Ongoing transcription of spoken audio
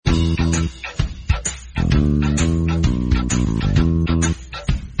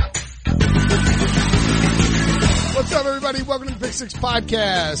6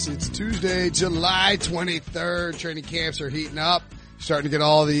 podcast. It's Tuesday, July 23rd. Training camps are heating up. Starting to get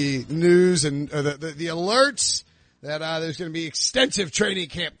all the news and the alerts that there's going to be extensive training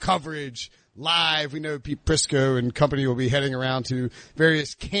camp coverage live. We know Pete Prisco and company will be heading around to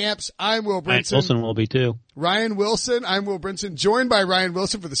various camps. I'm Will Brinson. Ryan Wilson will be too. Ryan Wilson. I'm Will Brinson, joined by Ryan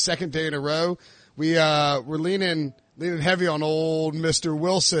Wilson for the second day in a row. We're leaning heavy on old Mr.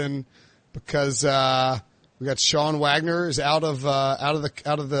 Wilson because we got Sean Wagner is out of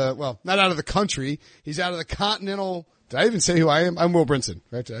the well, not out of the country. He's out of the continental. Did I even say who I am? I'm Will Brinson,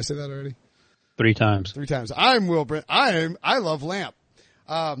 right? Did I say that already? 3 times. 3 times. I'm Will Brinson. I love Lamp.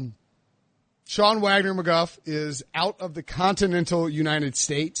 Sean Wagner McGuff is out of the continental United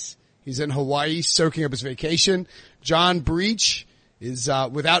States. He's in Hawaii soaking up his vacation. John Breach is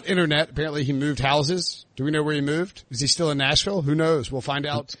without internet. Apparently he moved houses. Do we know where he moved? Is he still in Nashville? Who knows? We'll find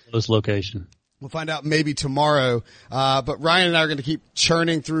out. This location. We'll find out maybe tomorrow. But Ryan and I are going to keep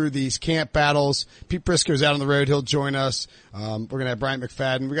churning through these camp battles. Pete Prisco's out on the road. He'll join us. We're going to have Bryant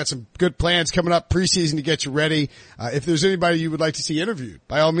McFadden. We got some good plans coming up preseason to get you ready. If there's anybody you would like to see interviewed,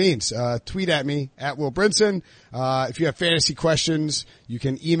 by all means, tweet at me at Will Brinson. If you have fantasy questions, you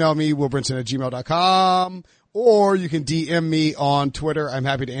can email me, willbrinson@gmail.com, or you can DM me on Twitter. I'm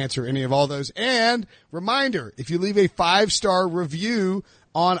happy to answer any of all those. And reminder, if you leave a 5-star review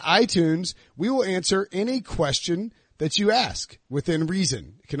on iTunes, we will answer any question that you ask within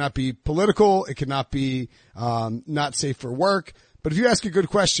reason. It cannot be political. It cannot be not safe for work. But if you ask a good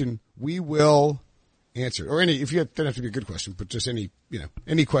question, we will answer it. Or if you don't have to be a good question, but just any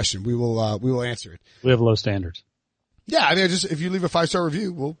question, we will answer it. We have low standards. Yeah, I mean, if you leave a 5-star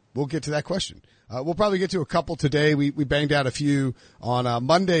review, we'll get to that question. We'll probably get to a couple today. We banged out a few on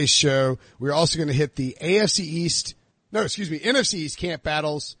Monday's show. We're also going to hit the NFC East camp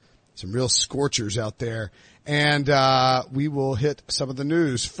battles. Some real scorchers out there. And we will hit some of the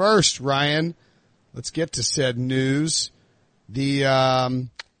news. First, Ryan, let's get to said news. The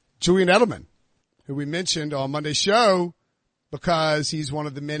Julian Edelman, who we mentioned on Monday's show because he's one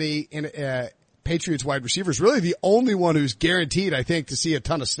of the many Patriots wide receivers, really the only one who's guaranteed, I think, to see a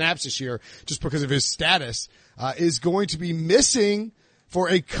ton of snaps this year just because of his status, is going to be missing for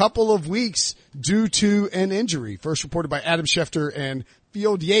a couple of weeks due to an injury. First reported by Adam Schefter and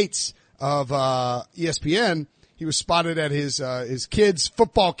Field Yates of ESPN. He was spotted at his kids'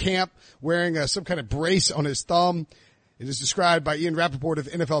 football camp wearing some kind of brace on his thumb. It is described by Ian Rappaport of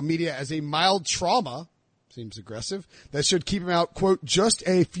NFL Media as a mild trauma. Seems aggressive. That should keep him out, quote, just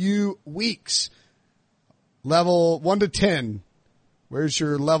a few weeks. Level 1 to 10. Where's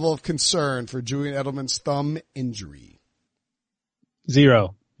your level of concern for Julian Edelman's thumb injury?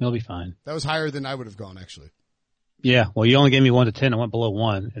 0. He'll be fine. That was higher than I would have gone, actually. Yeah. Well, you only gave me 1 to 10. I went below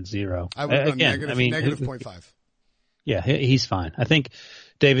 1 at 0. I would have gone negative 0.5. Yeah, he's fine. I think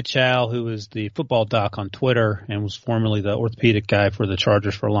David Chow, who was the football doc on Twitter and was formerly the orthopedic guy for the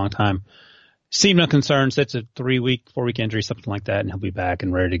Chargers for a long time, seemed unconcerned. That's a 4-week injury, something like that, and he'll be back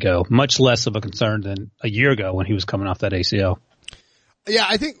and ready to go. Much less of a concern than a year ago when he was coming off that ACL. Yeah,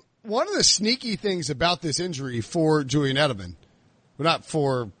 I think one of the sneaky things about this injury for Julian Edelman, well, not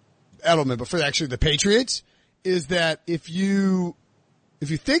for Edelman, but for actually the Patriots, is that if you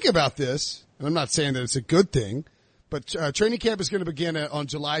think about this, and I'm not saying that it's a good thing, but training camp is going to begin on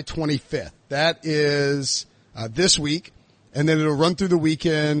July 25th. That is this week, and then it'll run through the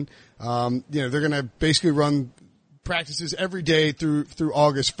weekend. They're going to basically run practices every day through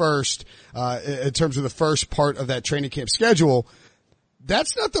August 1st in terms of the first part of that training camp schedule.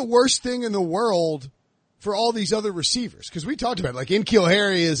 That's not the worst thing in the world for all these other receivers, because we talked about it. Like N'Keal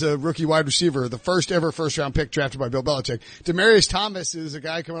Harry is a rookie wide receiver, the first ever first-round pick drafted by Bill Belichick. Demaryius Thomas is a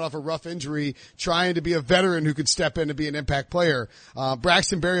guy coming off a rough injury, trying to be a veteran who could step in and be an impact player.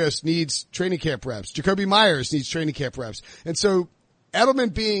 Braxton Berrios needs training camp reps. Jacoby Myers needs training camp reps. And so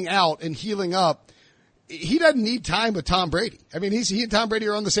Edelman being out and healing up, he doesn't need time with Tom Brady. I mean, he and Tom Brady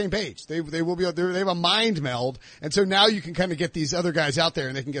are on the same page. They will be, they have a mind meld. And so now you can kind of get these other guys out there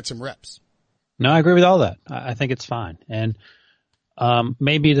and they can get some reps. No, I agree with all that. I think it's fine. And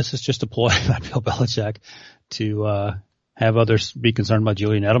maybe this is just a ploy by Bill Belichick to have others be concerned about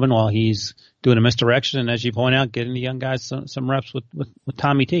Julian Edelman while he's doing a misdirection. And as you point out, getting the young guys some reps with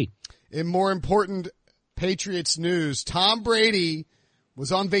Tommy T. In more important Patriots news, Tom Brady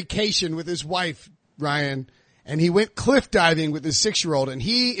was on vacation with his wife, Ryan, and he went cliff diving with his 6-year-old, and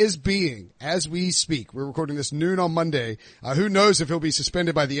he is being, as we speak, we're recording this noon on Monday, who knows if he'll be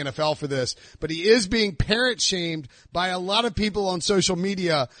suspended by the NFL for this, but he is being parent shamed by a lot of people on social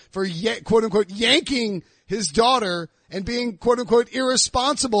media for quote unquote yanking his daughter and being quote unquote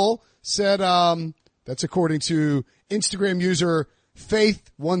irresponsible, said That's according to Instagram user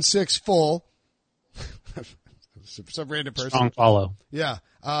Faith16Full. Some random person. Strong follow. Yeah.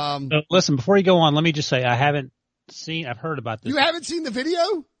 So listen, before you go on, let me just say I've heard about this. You haven't seen the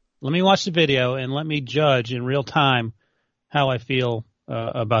video? Let me watch the video and let me judge in real time how I feel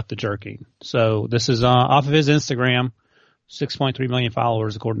about the jerking. So this is off of his Instagram, 6.3 million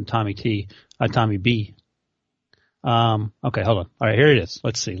followers according to Tommy B. Okay, hold on. All right, here it is.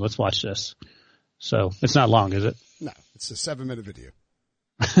 Let's see. Let's watch this. So it's not long, is it? No, it's a 7-minute video.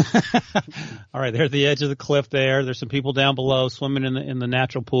 All right, they're at the edge of the cliff there. There's some people down below swimming in the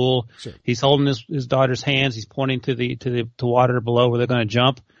natural pool. Sure. He's holding his daughter's hands. He's pointing to the water below where they're going to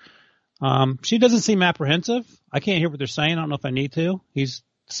jump. She doesn't seem apprehensive. I can't hear what they're saying. I don't know if I need to. He's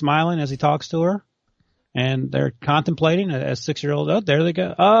smiling as he talks to her, and they're contemplating as 6-year-old. Oh, there they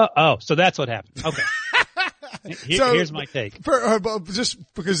go. Oh, so that's what happened. Okay. Here's my take. Just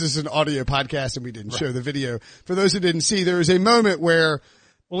because this is an audio podcast and we didn't show the video, for those who didn't see, there was a moment where.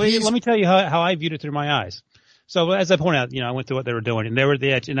 Well, let me tell you how I viewed it through my eyes. So as I pointed out, I went through what they were doing, and they were at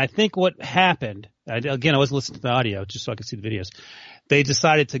the edge. And I think what happened, again, I wasn't listening to the audio just so I could see the videos. They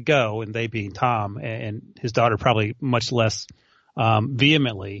decided to go, and they being Tom and his daughter probably much less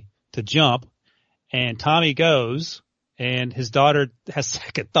vehemently, to jump. And Tommy goes, and his daughter has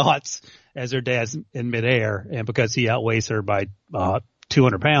second thoughts as her dad's in midair, and because he outweighs her by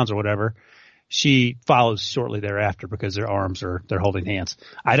 200 pounds or whatever, she follows shortly thereafter because they're holding hands.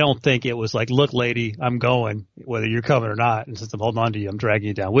 I don't think it was like, look, lady, I'm going, whether you're coming or not. And since I'm holding on to you, I'm dragging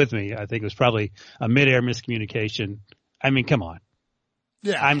you down with me. I think it was probably a midair miscommunication. I mean, come on.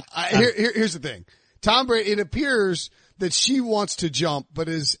 Yeah. Here's the thing. Tom Brady, it appears that she wants to jump, but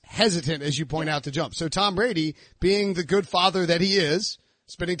is hesitant, as you point out, to jump. So Tom Brady, being the good father that he is,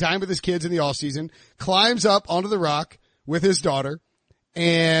 spending time with his kids in the off season, climbs up onto the rock with his daughter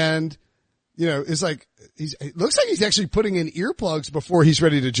and, it's like it looks like he's actually putting in earplugs before he's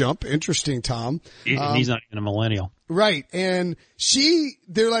ready to jump. Interesting, Tom. He's not even a millennial. Right. And he's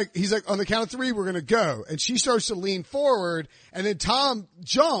like, on the count of 3, we're going to go. And she starts to lean forward and then Tom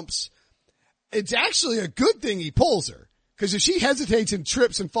jumps. It's actually a good thing he pulls her, because if she hesitates and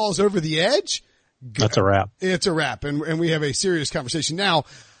trips and falls over the edge, that's a wrap. It's a wrap. And we have a serious conversation. Now,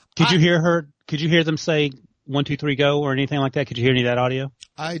 Could you hear them say 1, 2, 3, go or anything like that? Could you hear any of that audio?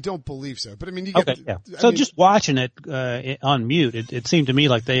 I don't believe so, but I mean, just watching it on mute, it seemed to me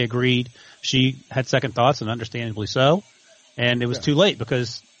like they agreed. She had second thoughts, and understandably so, and it was too late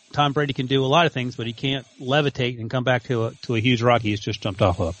because Tom Brady can do a lot of things, but he can't levitate and come back to a huge rock he's just jumped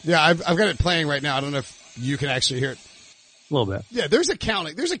off of. Yeah, I've got it playing right now. I don't know if you can actually hear it. A little bit. Yeah, there's a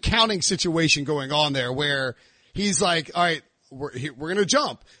counting situation going on there where he's like, all right, we're going to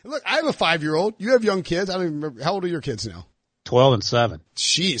jump. And look, I have a 5-year-old. You have young kids. I don't even remember. How old are your kids now? 12 and 7.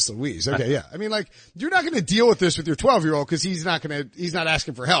 Jeez Louise. Okay, yeah. I mean, like, you're not going to deal with this with your 12-year-old because he's not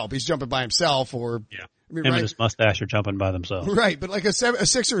asking for help. He's jumping by himself or. Yeah. I mean, him and his mustache are jumping by themselves. Right. But like a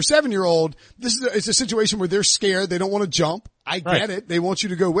 6 or 7-year-old, it's a situation where they're scared. They don't want to jump. I get it. They want you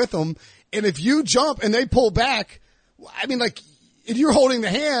to go with them. And if you jump and they pull back, I mean, like, if you're holding the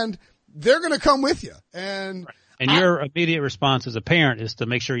hand, they're going to come with you. And. Right. And your immediate response as a parent is to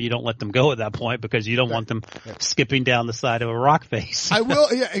make sure you don't let them go at that point because you don't want them skipping down the side of a rock face. I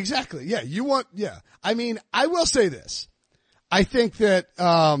will. Yeah, exactly. Yeah. I mean, I will say this. I think that,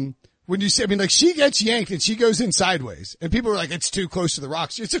 when you say, I mean, like, she gets yanked and she goes in sideways and people are like, it's too close to the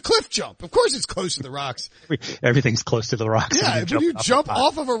rocks. It's a cliff jump. Of course it's close to the rocks. Everything's close to the rocks. Yeah. When you jump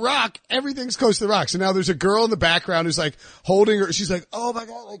off of a rock, everything's close to the rocks. And now there's a girl in the background who's like holding her. She's like, oh my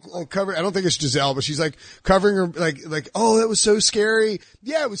God, like covering. I don't think it's Giselle, but she's like covering her, like, oh, that was so scary.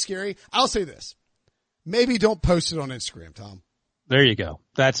 Yeah, it was scary. I'll say this. Maybe don't post it on Instagram, Tom. There you go.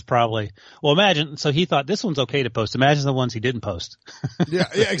 That's probably, well, imagine, so he thought this one's okay to post. Imagine the ones he didn't post. Yeah,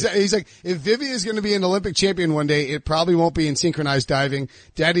 exactly. He's like, if Vivi is going to be an Olympic champion one day, it probably won't be in synchronized diving.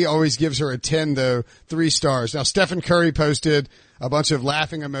 Daddy always gives her a 10 though, 3 stars. Now, Stephen Curry posted a bunch of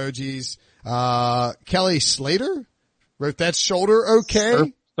laughing emojis. Kelly Slater wrote that shoulder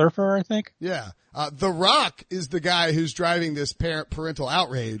okay. Surfer, I think. Yeah. The Rock is the guy who's driving this parental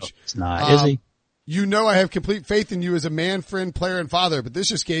outrage. Oh, it's not, is he? You know, I have complete faith in you as a man, friend, player, and father, but this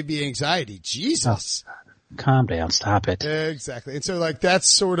just gave me anxiety. Jesus. Oh, calm down. Stop it. Exactly. And so like that's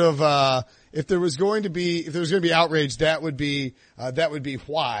sort of, if there was going to be outrage, that would be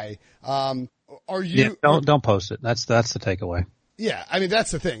why. Are you? Yeah, don't post it. That's the takeaway. Yeah. I mean,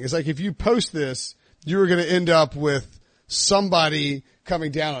 that's the thing. It's like if you post this, you're going to end up with somebody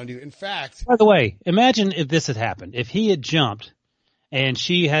coming down on you. In fact. By the way, imagine if this had happened. If he had jumped and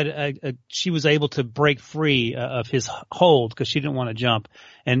she had she was able to break free of his hold because she didn't want to jump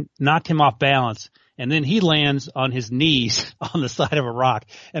and knocked him off balance and then he lands on his knees on the side of a rock.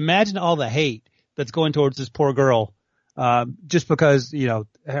 Imagine all the hate that's going towards this poor girl, just because,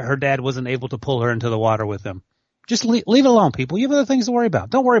 her dad wasn't able to pull her into the water with him. Just leave it alone, people. You have other things to worry about.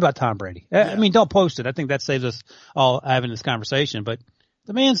 Don't worry about Tom Brady. I mean, don't post it. I think that saves us all having this conversation. But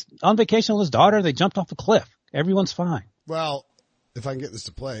the man's on vacation with his daughter. They jumped off a cliff. Everyone's fine. Well, if I can get this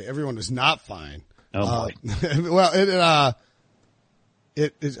to play, everyone is not fine. Oh boy. Well,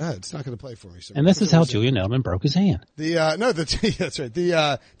 it's not going to play for me. So and this is how Julian Edelman broke his hand. That's right.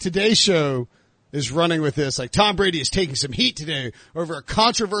 The Today Show is running with this. Like, Tom Brady is taking some heat today over a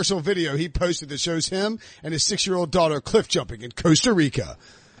controversial video he posted that shows him and his 6-year-old daughter cliff jumping in Costa Rica.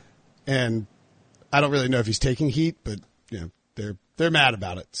 And I don't really know if he's taking heat, but they're mad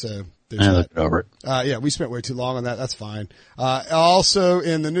about it. So there's that. Over it. We spent way too long on that. That's fine. Also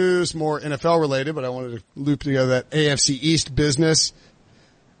in the news, more NFL related, but I wanted to loop together that AFC East business.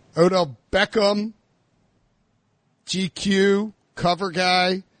 Odell Beckham, GQ cover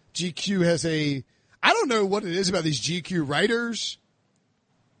guy. GQ has I don't know what it is about these GQ writers,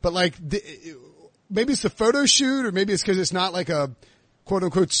 but maybe it's the photo shoot, or maybe it's because it's not like a quote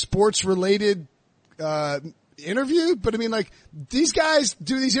unquote sports related, interview. But I mean, these guys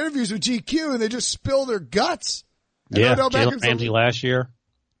do these interviews with GQ and they just spill their guts. Yeah. Jalen Ramsey last year.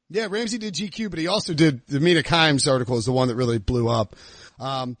 Yeah. Ramsey did GQ, but he also did the Mina Kimes article is the one that really blew up.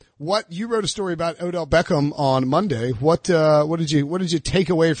 You wrote a story about Odell Beckham on Monday. What did you take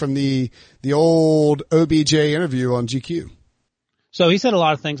away from the old OBJ interview on GQ? So he said a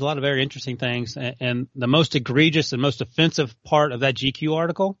lot of things, a lot of very interesting things. And the most egregious and most offensive part of that GQ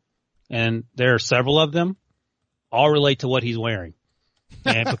article, and there are several of them, all relate to what he's wearing.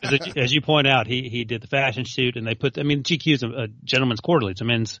 And because as you point out, he did the fashion shoot, and GQ is a gentleman's quarterly. It's a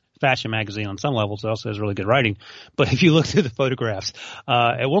men's fashion magazine on some levels. It also has really good writing. But if you look through the photographs,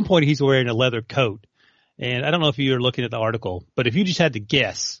 at one point he's wearing a leather coat. And I don't know if you're looking at the article, but if you just had to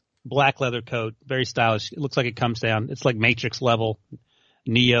guess, black leather coat, very stylish. It looks like it comes down. It's like Matrix level,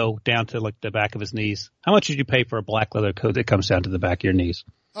 Neo down to like the back of his knees. How much would you pay for a black leather coat that comes down to the back of your knees?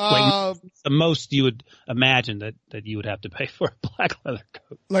 The most you would imagine that you would have to pay for a black leather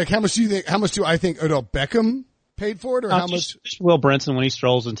coat. Like, how much do I think Odell Beckham paid for it, or how much? Will Brinson when he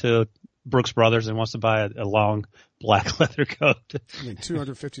strolls into Brooks Brothers and wants to buy a long black leather coat. I mean,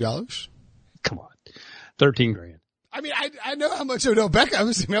 $250? Come on. $13,000. I mean, I know how much Odell Beckham, I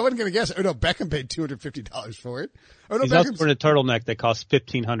wasn't going to guess Odell Beckham paid $250 for it. He's also wearing a turtleneck that costs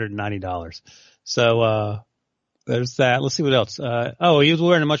 $1,590. So, there's that. Let's see what else. He was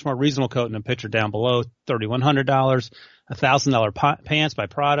wearing a much more reasonable coat in a picture down below, $3,100, $1,000 pants by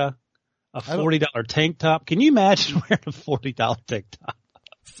Prada, a $40 tank top. Can you imagine wearing a $40 tank top?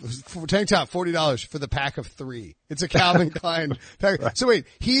 Tank top, $40 for the pack of 3. It's a Calvin Klein pack. Right. So wait,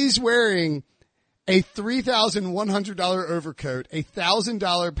 he's wearing a $3,100 overcoat, a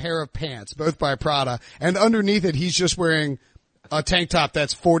 $1,000 pair of pants, both by Prada, and underneath it he's just wearing a tank top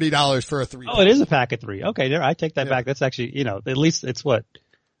that's $40 for a 3. Oh, it is a pack of 3. Okay, there, I take that back. That's actually, at least it's what,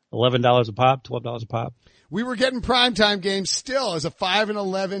 $11 a pop, $12 a pop. We were getting primetime games still as a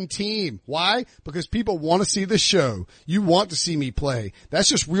 5-11 team. Why? Because people want to see the show. You want to see me play. That's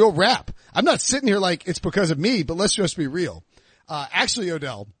just real rap. I'm not sitting here like it's because of me, but let's just be real. Actually,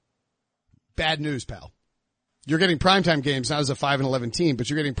 Odell, bad news, pal. You're getting primetime games not as a 5-11 team, but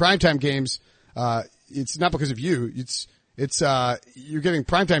you're getting primetime games. It's not because of you. You're getting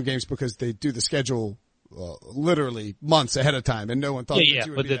primetime games because they do the schedule literally months ahead of time, and no one thought.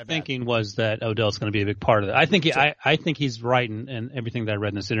 But the thinking was that Odell's going to be a big part of it. I think he's right in everything that I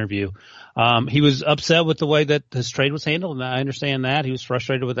read in this interview. He was upset with the way that his trade was handled, and I understand that. He was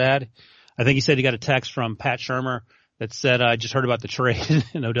frustrated with that. I think he said he got a text from Pat Shurmur that said, "I just heard about the trade,"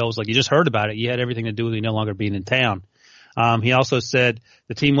 and Odell was like, "You just heard about it. You had everything to do with me no longer being in town." He also said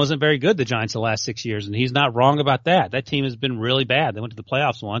the team wasn't very good, the Giants, the last 6 years, and he's not wrong about that. That team has been really bad. They went to the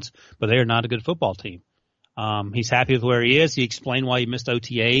playoffs once, but they are not a good football team. He's happy with where he is. He explained why he missed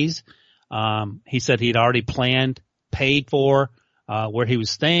OTAs. He said he'd already paid for, where he was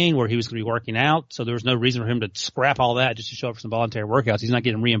staying, where he was going to be working out. So there was no reason for him to scrap all that just to show up for some voluntary workouts. He's not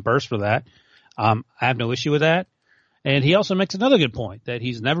getting reimbursed for that. I have no issue with that. And he also makes another good point that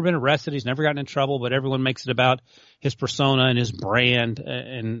he's never been arrested. He's never gotten in trouble, but everyone makes it about his persona and his brand.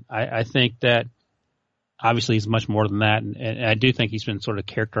 And I think that obviously he's much more than that. And I do think he's been sort of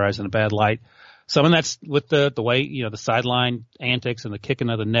characterized in a bad light. Some of that's with the way, the sideline antics and the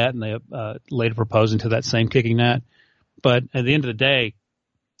kicking of the net, and they later proposing to that same kicking net. But at the end of the day,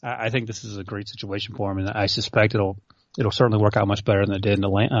 I think this is a great situation for him, and I suspect it'll it'll certainly work out much better than it did in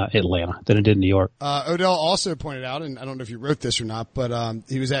Atlanta than it did in New York. Odell also pointed out, and I don't know if you wrote this or not, but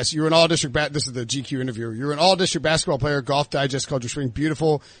he was asked, "You're an all-district this is the GQ interviewer. You're an all-district basketball player. Golf Digest called your swing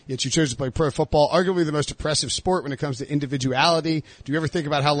beautiful, yet you chose to play pro football, arguably the most oppressive sport when it comes to individuality. Do you ever think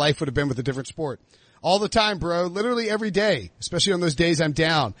about how life would have been with a different sport?" All the time, bro. Literally every day, especially on those days I'm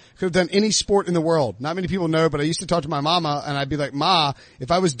down. Could have done any sport in the world. Not many people know, but I used to talk to my mama and I'd be like, "Ma, if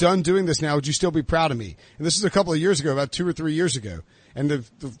I was done doing this now, would you still be proud of me?" And this is a couple of years ago, about 2 or 3 years ago. And the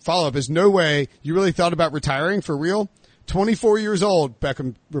follow-up is, "No way. You really thought about retiring for real?" 24 years old,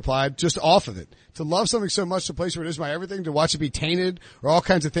 Beckham replied, just off of it. To love something so much to the place where it is my everything, to watch it be tainted or all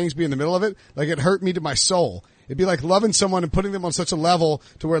kinds of things be in the middle of it, like it hurt me to my soul. It'd be like loving someone and putting them on such a level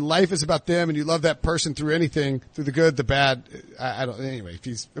to where life is about them and you love that person through anything, through the good, the bad. I don't, anyway,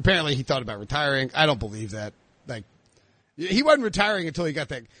 apparently he thought about retiring. I don't believe that. Like, he wasn't retiring until he got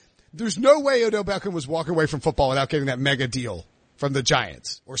that. There's no way Odell Beckham was walking away from football without getting that mega deal from the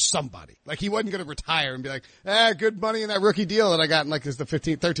Giants or somebody. Like, he wasn't going to retire and be like, good money in that rookie deal that I got in like as the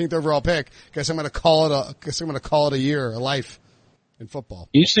 13th overall pick. Guess I'm going to call it a year, a life in football.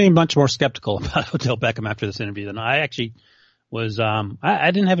 You seem much more skeptical about Odell Beckham after this interview than I actually was. I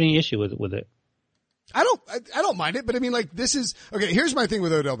didn't have any issue with it. I don't mind it, but I mean, like, this is okay. Here's my thing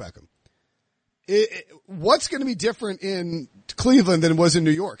with Odell Beckham. What's going to be different in Cleveland than it was in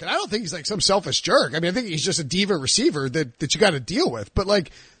New York? And I don't think he's like some selfish jerk. I mean, I think he's just a diva receiver that you got to deal with. But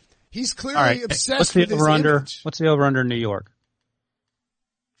like, he's clearly obsessed with his image. What's the over under in New York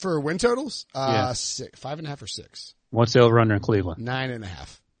for win totals? Yeah. 5.5 or 6. What's the over under in Cleveland?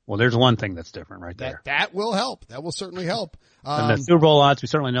 9.5. Well, there's one thing that's different right there. That will help. That will certainly help. And the Super Bowl odds we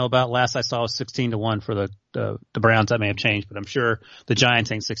certainly know about. Last I saw was 16-1 for the Browns. That may have changed, but I'm sure the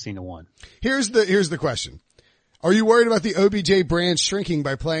Giants ain't 16-1. Here's the question. Are you worried about the OBJ brand shrinking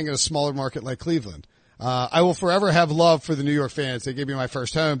by playing in a smaller market like Cleveland? I will forever have love for the New York fans. They gave me my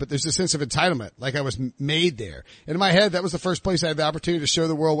first home, but there's a sense of entitlement, like I was made there. And in my head, that was the first place I had the opportunity to show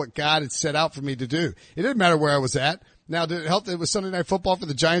the world what God had set out for me to do. It didn't matter where I was at. Now, did it help that it was Sunday Night Football for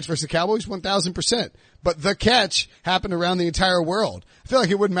the Giants versus the Cowboys? 1,000%. But the catch happened around the entire world. I feel like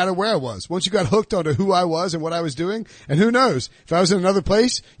it wouldn't matter where I was. Once you got hooked onto who I was and what I was doing, and who knows, if I was in another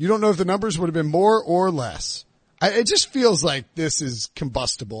place, you don't know if the numbers would have been more or less. It just feels like this is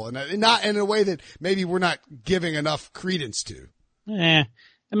combustible and not in a way that maybe we're not giving enough credence to. I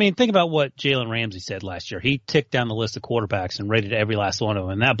mean, think about what Jalen Ramsey said last year. He ticked down the list of quarterbacks and rated every last one of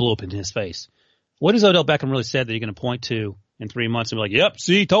them, and that blew up in his face. What has Odell Beckham really said that you're going to point to in 3 months and be like, yep,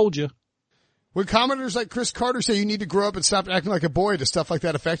 see, told you? When commenters like Chris Carter say you need to grow up and stop acting like a boy, does stuff like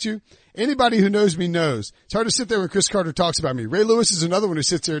that affect you? Anybody who knows me knows. It's hard to sit there when Chris Carter talks about me. Ray Lewis is another one who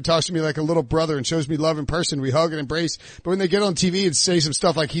sits there and talks to me like a little brother and shows me love in person. We hug and embrace. But when they get on TV and say some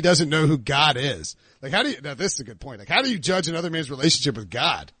stuff like he doesn't know who God is. Like, now this is a good point. Like, how do you judge another man's relationship with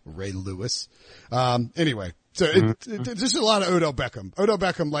God? Ray Lewis. Anyway, so there's just a lot of Odell Beckham. Odell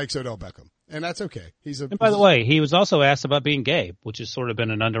Beckham likes Odell Beckham. And that's okay. And by the way, he was also asked about being gay, which has sort of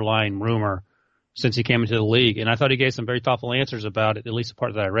been an underlying rumor since he came into the league. And I thought he gave some very thoughtful answers about it, at least the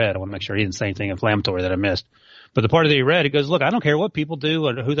part that I read. I want to make sure he didn't say anything inflammatory that I missed. But the part that he read, he goes, look, I don't care what people do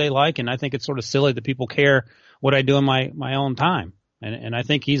or who they like. And I think it's sort of silly that people care what I do in my own time. And I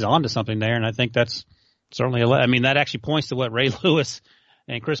think he's onto something there. And I think that's certainly, that actually points to what Ray Lewis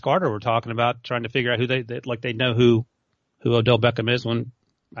and Chris Carter were talking about, trying to figure out who they know who Odell Beckham is when,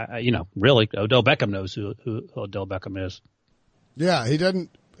 really, Odell Beckham knows who Odell Beckham is. Yeah, he doesn't.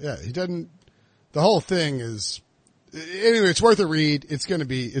 The whole thing is, anyway, it's worth a read. It's going to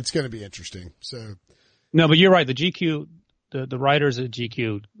be interesting. So. No, but you're right. The GQ, the writers at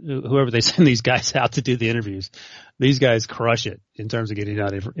GQ, whoever they send these guys out to do the interviews, these guys crush it in terms of getting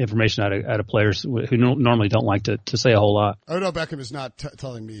out information out of players who normally don't like to say a whole lot. Odell Beckham is not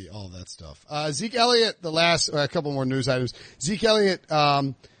telling me all that stuff. Zeke Elliott, a couple more news items. Zeke Elliott,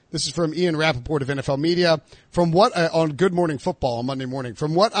 this is from Ian Rappaport of NFL Media. On Good Morning Football on Monday morning.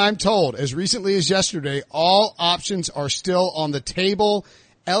 From what I'm told, as recently as yesterday, all options are still on the table.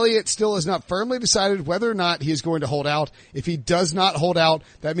 Elliott still has not firmly decided whether or not he is going to hold out. If he does not hold out,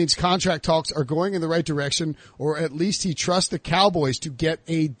 that means contract talks are going in the right direction, or at least he trusts the Cowboys to get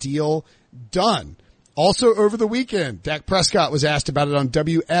a deal done. Also over the weekend, Dak Prescott was asked about it on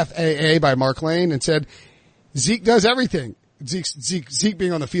WFAA by Mark Lane and said, Zeke does everything. Zeke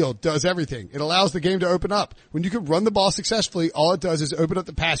being on the field does everything. It allows the game to open up. When you can run the ball successfully, all it does is open up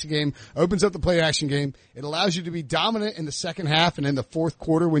the passing game, opens up the play action game. It allows you to be dominant in the second half and in the fourth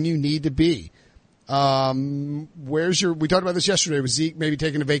quarter when you need to be. We talked about this yesterday with Zeke maybe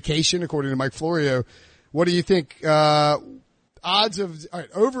taking a vacation, according to Mike Florio. What do you think? Odds of, all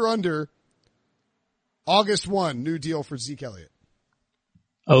right, over under August 1, new deal for Zeke Elliott.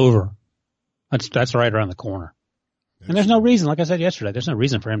 Over. That's right around the corner. And there's no reason, like I said yesterday, there's no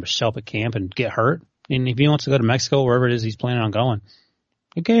reason for him to show up at camp and get hurt. And if he wants to go to Mexico, wherever it is he's planning on going,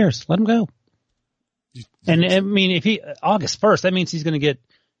 who cares? Let him go. And I mean, if August 1st, that means he's going to get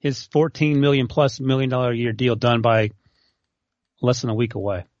his $14 million+ a year deal done by less than a week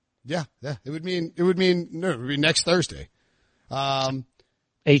away. Yeah. It would mean next Thursday. 8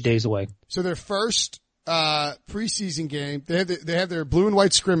 days away. So their first, preseason game, they had their blue and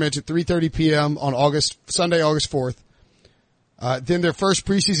white scrimmage at 3:30 p.m. on Sunday, August 4th. Then their first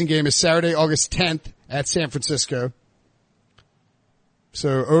preseason game is Saturday, August 10th at San Francisco.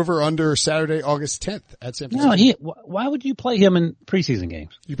 So over under Saturday, August 10th at San Francisco. No, why would you play him in preseason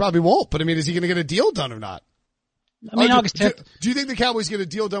games? You probably won't, but I mean, is he going to get a deal done or not? I mean, August 10th. Do you think the Cowboys get a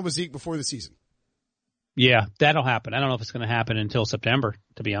deal done with Zeke before the season? Yeah, that'll happen. I don't know if it's going to happen until September,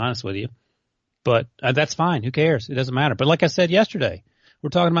 to be honest with you. But that's fine. Who cares? It doesn't matter. But like I said yesterday,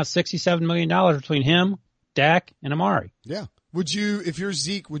 we're talking about $67 million between him, Dak, and Amari. Yeah. Would you, if you're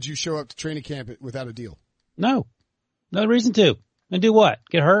Zeke, would you show up to training camp without a deal? No. No reason to. And do what?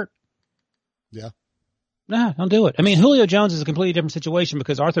 Get hurt? Yeah. No, don't do it. I mean, Julio Jones is a completely different situation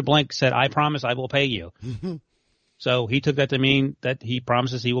because Arthur Blank said, I promise I will pay you. So he took that to mean that he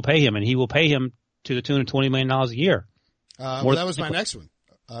promises he will pay him, and he will pay him to the tune of $20 million a year. Well, that was my next one.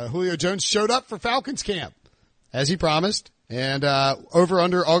 Julio Jones showed up for Falcons camp, as he promised, and over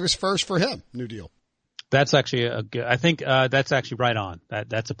under August 1st for him. New deal. That's actually I think that's actually right on.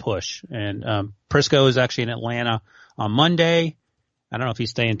 That's a push. And Prisco is actually in Atlanta on Monday. I don't know if he's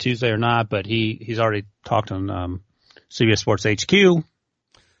staying Tuesday or not, but he's already talked on CBS Sports HQ.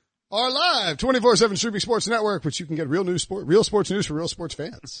 Our live 24/7 streaming sports network, which you can get real sports news for real sports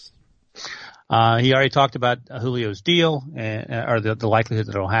fans. He already talked about Julio's deal or the likelihood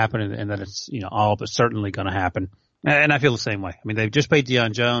that it'll happen and that it's, all but certainly going to happen. And I feel the same way. I mean, they've just paid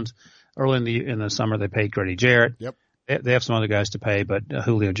Deion Jones. Early in the summer, they paid Grady Jarrett. Yep. They have some other guys to pay, but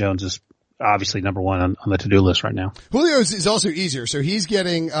Julio Jones is obviously number one on the to-do list right now. Julio's is also easier. So he's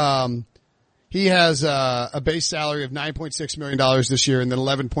getting, he has a base salary of $9.6 million this year and then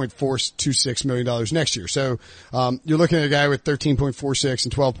 $11.426 million next year. So, you're looking at a guy with 13.46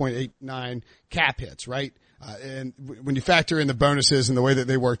 and 12.89 cap hits, right? And when you factor in the bonuses and the way that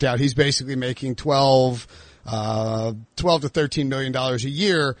they worked out, he's basically making 12 to $13 million a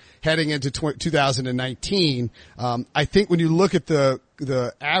year heading into 2019. I think when you look at the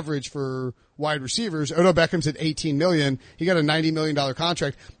average for wide receivers, Odell Beckham's at $18 million. He got a $90 million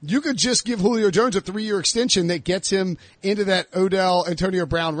contract. You could just give Julio Jones a 3-year extension that gets him into that Odell, Antonio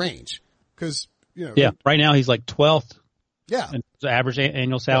Brown range. Cause, right now he's like 12th. Yeah. The average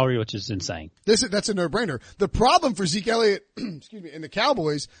annual salary, which is insane. That's a no-brainer. The problem for Zeke Elliott, and the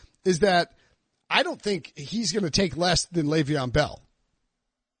Cowboys is that I don't think he's going to take less than Le'Veon Bell.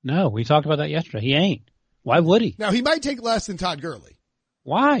 No, we talked about that yesterday. He ain't. Why would he? Now he might take less than Todd Gurley.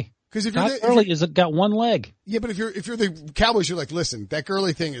 Why? Because if Todd Gurley has got one leg. Yeah, but if you're the Cowboys, you're like, listen, that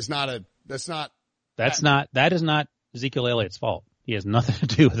Gurley thing is that is not Ezekiel Elliott's fault. He has nothing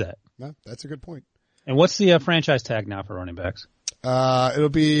to do with that. No, that's a good point. And what's the franchise tag now for running backs? It'll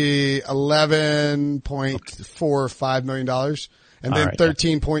be $11.45 million. And then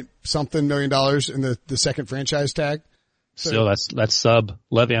 13 point something million dollars in the second franchise tag. So that's sub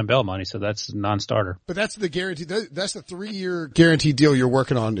Le'Veon Bell money. So that's non-starter. But that's the guarantee. That's the 3-year guaranteed deal you're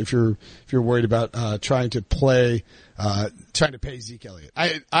working on if you're worried about, trying to pay Zeke Elliott.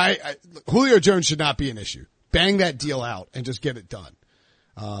 Julio Jones should not be an issue. Bang that deal out and just get it done.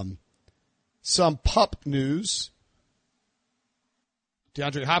 Some pup news.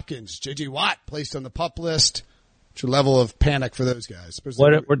 DeAndre Hopkins, J.J. Watt placed on the pup list. What's your level of panic for those guys?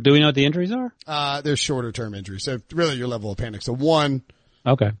 Do we know what the injuries are? They're shorter term injuries. So really your level of panic. So 1.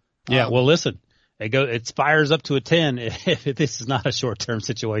 Okay. Yeah. Well, listen, it fires up to a 10 if this is not a short term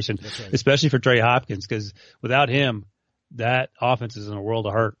situation, right. Especially for Trey Hopkins, because without him, that offense is in a world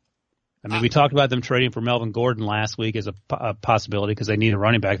of hurt. I mean, we talked about them trading for Melvin Gordon last week as a possibility because they need a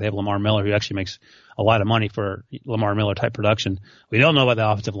running back. They have Lamar Miller, who actually makes a lot of money for Lamar Miller type production. We don't know about the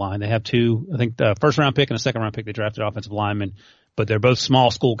offensive line. They have 2, I think the first round pick and a second round pick. They drafted offensive linemen, but they're both small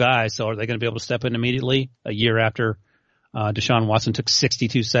school guys. So are they going to be able to step in immediately a year after Deshaun Watson took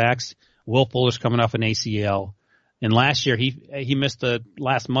 62 sacks? Will Fuller's coming off an ACL. And last year he missed the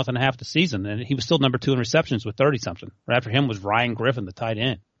last month and a half of the season, and he was still number 2 in receptions with 30 something. Right after him was Ryan Griffin, the tight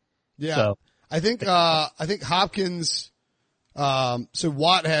end. Yeah. So, I think Hopkins, so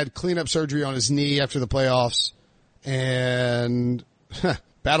Watt had cleanup surgery on his knee after the playoffs, and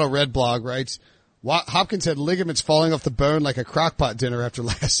Battle Red Blog writes, Hopkins had ligaments falling off the bone like a crockpot dinner after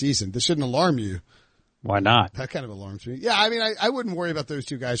last season. This shouldn't alarm you. Why not? That kind of alarms me. Yeah, I mean, I wouldn't worry about those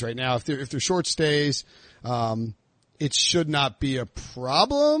two guys right now. If they're short stays, it should not be a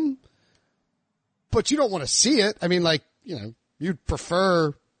problem. But you don't want to see it. I mean, like, you know, you'd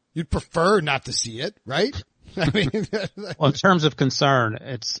prefer not to see it, right? I mean, well, in terms of concern,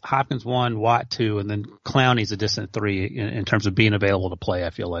 it's Hopkins 1, Watt 2, and then Clowney's a distant 3 in terms of being available to play, I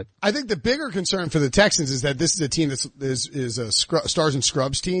feel like. I think the bigger concern for the Texans is that this is a team is a stars and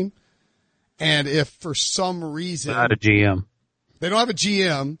scrubs team. And if for some reason not a GM, they don't have a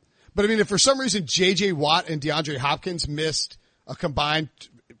GM, but I mean, if for some reason JJ Watt and DeAndre Hopkins missed a combined,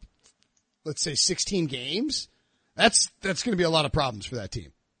 let's say 16 games, that's going to be a lot of problems for that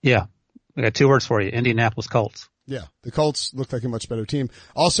team. Yeah. I got 2 words for you. Indianapolis Colts. Yeah. The Colts look like a much better team.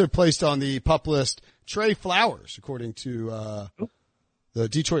 Also placed on the PUP list, Trey Flowers, according to, the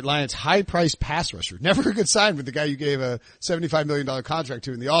Detroit Lions high-priced pass rusher. Never a good sign with the guy you gave a $75 million contract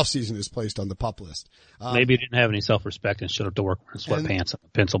to in the offseason is placed on the PUP list. Maybe he didn't have any self-respect and showed up to work wearing sweatpants and a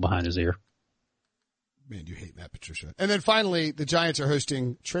pencil behind his ear. Man, you hate Matt Patricia. And then finally, the Giants are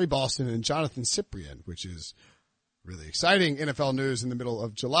hosting Trey Boston and Jonathan Cyprien, which is really exciting NFL news in the middle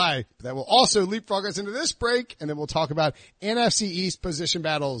of July. But that will also leapfrog us into this break, and then we'll talk about NFC East position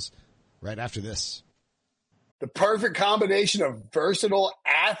battles right after this. The perfect combination of versatile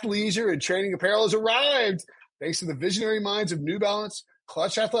athleisure and training apparel has arrived. Thanks to the visionary minds of New Balance,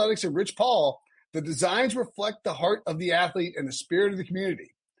 Clutch Athletics, and Rich Paul, the designs reflect the heart of the athlete and the spirit of the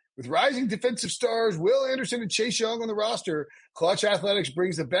community. With rising defensive stars Will Anderson and Chase Young on the roster, Clutch Athletics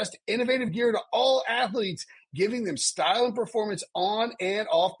brings the best innovative gear to all athletes, giving them style and performance on and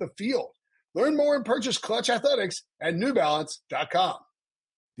off the field. Learn more and purchase Clutch Athletics at newbalance.com.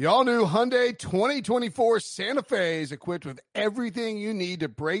 The all-new Hyundai 2024 Santa Fe is equipped with everything you need to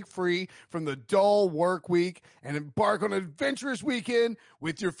break free from the dull work week and embark on an adventurous weekend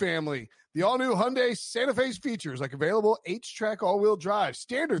with your family. The all-new Hyundai Santa Fe's features like available H-Track all-wheel drive,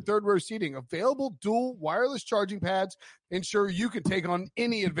 standard third-row seating, available dual wireless charging pads, ensure you can take on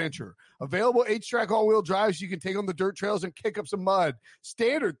any adventure. Available H-Track all-wheel drives you can take on the dirt trails and kick up some mud.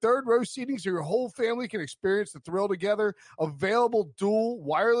 Standard third-row seating so your whole family can experience the thrill together. Available dual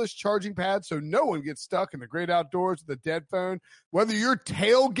wireless charging pads so no one gets stuck in the great outdoors with a dead phone. Whether you're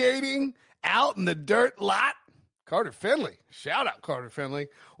tailgating out in the dirt lot, Carter Finley, shout out Carter Finley,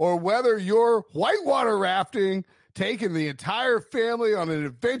 or whether you're whitewater rafting, taking the entire family on an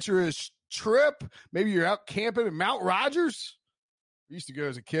adventurous trip, maybe you're out camping in Mount Rogers. I used to go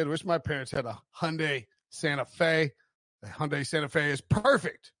as a kid. Wish my parents had a Hyundai Santa Fe. The Hyundai Santa Fe is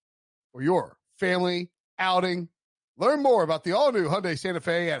perfect for your family outing. Learn more about the all-new Hyundai Santa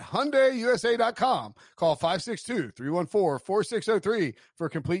Fe at HyundaiUSA.com. Call 562-314-4603 for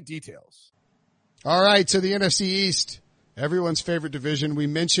complete details. All right, so the NFC East, everyone's favorite division. We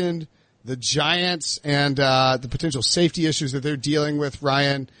mentioned the Giants and the potential safety issues that they're dealing with,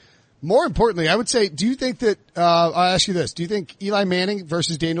 Ryan. More importantly, I would say, do you think that I'll ask you this. Do you think Eli Manning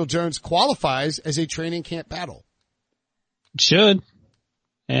versus Daniel Jones qualifies as a training camp battle? It should.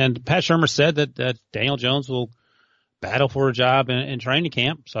 And Pat Shurmur said that Daniel Jones will battle for a job in training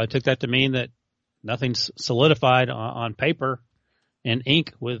camp. So I took that to mean that nothing's solidified on paper and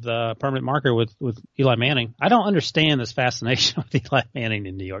ink with permanent marker with Eli Manning. I don't understand this fascination with Eli Manning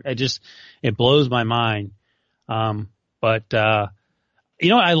in New York. It blows my mind. But you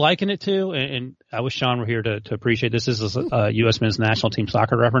know, I liken it to, and I wish Sean were here to appreciate this. This is a U.S. men's national team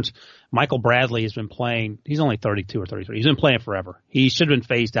soccer reference. Michael Bradley has been playing. He's only 32 or 33. He's been playing forever. He should have been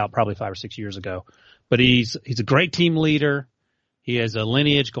phased out probably 5 or 6 years ago, but he's a great team leader. He has a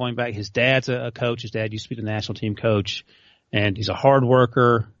lineage going back. His dad's a coach. His dad used to be the national team coach. And he's a hard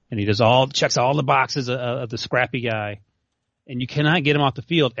worker, and he checks all the boxes of the scrappy guy. And you cannot get him off the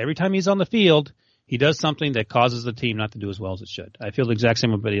field. Every time he's on the field, he does something that causes the team not to do as well as it should. I feel the exact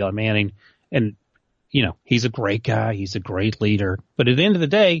same about Eli Manning. And, you know, he's a great guy. He's a great leader. But at the end of the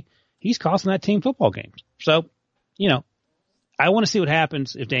day, he's costing that team football games. So, you know, I want to see what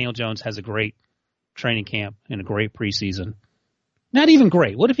happens if Daniel Jones has a great training camp and a great preseason. Not even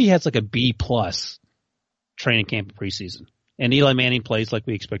great. What if he has like a B+ training camp and preseason? And Eli Manning plays like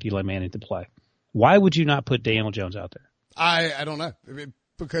we expect Eli Manning to play. Why would you not put Daniel Jones out there? I don't know.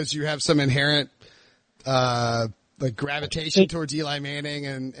 Because you have some inherent, like gravitation towards Eli Manning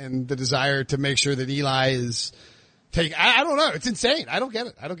and the desire to make sure that Eli is I don't know. It's insane. I don't get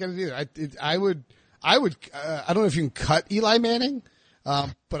it. I don't get it either. I don't know if you can cut Eli Manning.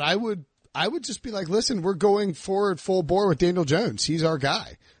 But I would just be like, listen, we're going forward full bore with Daniel Jones. He's our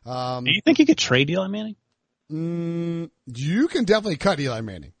guy. Do you think you could trade Eli Manning? You can definitely cut Eli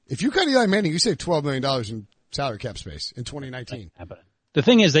Manning. If you cut Eli Manning, you save $12 million in salary cap space in 2019. The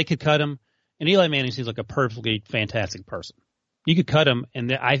thing is, they could cut him And Eli Manning seems like a perfectly fantastic person. You could cut him,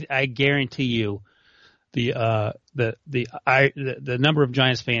 and I guarantee you, the number of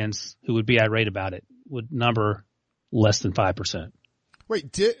Giants fans who would be irate about it would number less than 5%.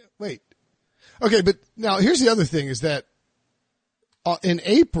 Wait. Okay, but now here's the other thing: is that in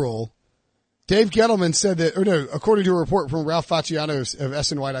April, Dave Gettleman said that, or no, according to a report from Ralph Facciano of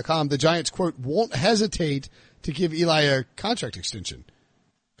SNY.com, the Giants, quote, won't hesitate to give Eli a contract extension.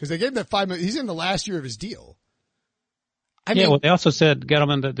 Because they gave him that $5 million. He's in the last year of his deal. I mean, they also said,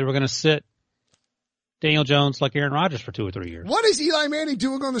 Gettleman, that they were going to sit Daniel Jones like Aaron Rodgers for 2 or 3 years. What is Eli Manning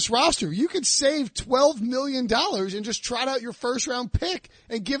doing on this roster? You could save $12 million and just trot out your first round pick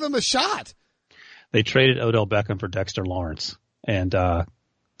and give him a shot. They traded Odell Beckham for Dexter Lawrence and the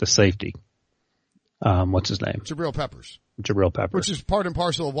safety. What's his name? Jabril Peppers. Which is part and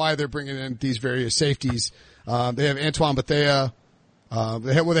parcel of why they're bringing in these various safeties. They have Antoine Bethea.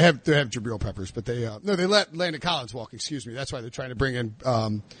 They have Jabril Peppers, but they let Landon Collins walk, excuse me. That's why they're trying to bring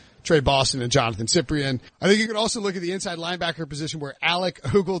in, Trey Boston and Jonathan Cyprien. I think you could also look at the inside linebacker position where Alec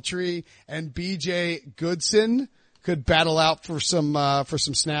Ogletree and BJ Goodson could battle out for some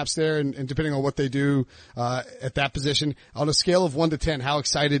snaps there, and depending on what they do, at that position. On a scale of 1 to 10, how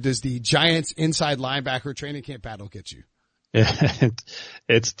excited does the Giants inside linebacker training camp battle get you?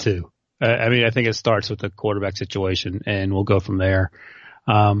 It's 2. I mean, I think it starts with the quarterback situation, and we'll go from there.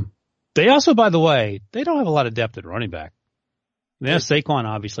 They also, by the way, they don't have a lot of depth at running back. They have Saquon,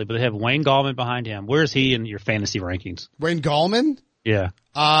 obviously, but they have Wayne Gallman behind him. Where is he in your fantasy rankings? Wayne Gallman? Yeah.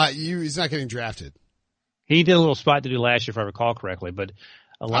 He's not getting drafted. He did a little spot to do last year, if I recall correctly, but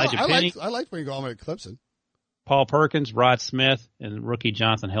Elijah Penny. I liked Wayne Gallman at Clemson. Paul Perkins, Rod Smith, and rookie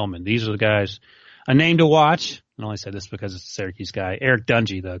Jonathan Hillman. These are the guys. A name to watch. I only say this because it's a Syracuse guy. Eric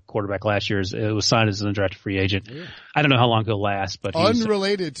Dungy, the quarterback last year, was signed as an undrafted free agent. Yeah. I don't know how long he'll last, but he's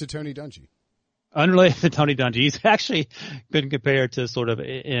unrelated to Tony Dungy. Unrelated to Tony Dungy. He's actually been compared to sort of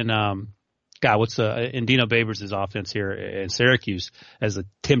in Dino Babers' offense here in Syracuse as a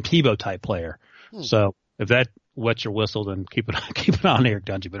Tim Tebow type player. So if that wets your whistle, then keep it on Eric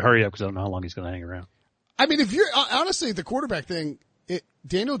Dungy, but hurry up because I don't know how long he's going to hang around. I mean, if you're honestly the quarterback thing,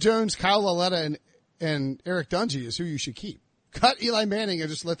 Daniel Jones, Kyle Lauletta, and Eric Dungy is who you should keep. Cut Eli Manning and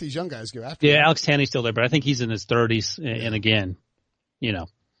just let these young guys go after him. Yeah, Alex Tanney's still there, but I think he's in his 30s, and again,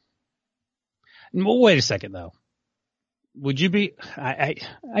 Well, wait a second, though. Would you be I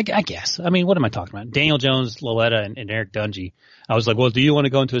guess. I mean, what am I talking about? Daniel Jones, Lauletta, and Eric Dungy. I was like, well, do you want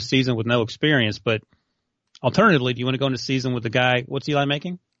to go into a season with no experience? But alternatively, do you want to go into a season with the guy, what's Eli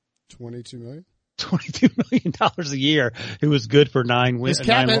making? $22 million. $22 million a year, who was good for 9 wins.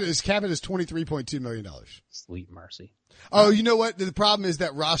 His cap is $23.2 million. Sweet mercy. Oh, you know what? The problem is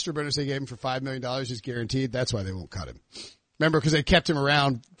that roster bonus they gave him for $5 million is guaranteed. That's why they won't cut him. Remember, because they kept him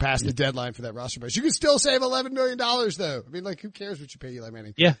around past the deadline for that roster bonus. You can still save $11 million, though. I mean, like, who cares what you pay Eli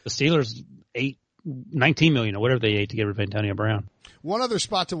Manning? Yeah, the Steelers $19 million or whatever they ate to get rid of Antonio Brown. One other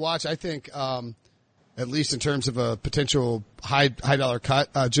spot to watch, I think, at least in terms of a potential high dollar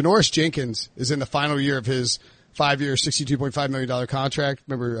cut, Janoris Jenkins is in the final year of his 5-year, $62.5 million contract.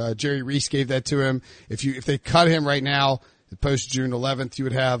 Remember, Jerry Reese gave that to him. If they cut him right now, post June 11th, you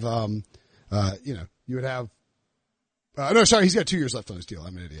would have, he's got 2 years left on his deal.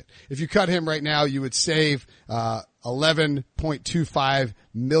 I'm an idiot. If you cut him right now, you would save, $11.25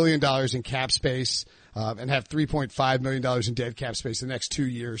 million in cap space. And have $3.5 million in dead cap space the next 2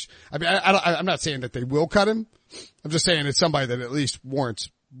 years. I mean, I'm not saying that they will cut him. I'm just saying it's somebody that at least warrants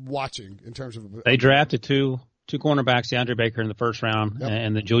watching in terms of. They drafted two cornerbacks, DeAndre Baker in the first round,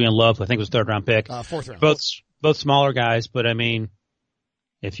 and the Julian Love, I think was 3rd round pick. 4th round. Both smaller guys, but I mean,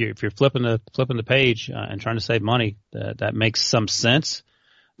 if you're flipping the page and trying to save money, that makes some sense.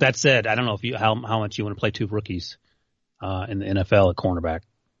 That said, I don't know how much you want to play 2 rookies in the NFL at cornerback.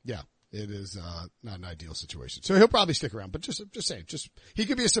 Yeah. It is not an ideal situation. So he'll probably stick around, but just saying, he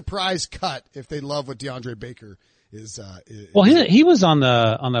could be a surprise cut if they love what DeAndre Baker is. Well, he was on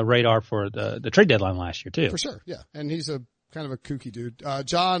the radar for the trade deadline last year too. For sure, yeah. And he's a kind of a kooky dude.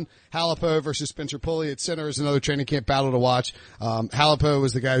 John Halapo versus Spencer Pulley at center is another training camp battle to watch. Halapo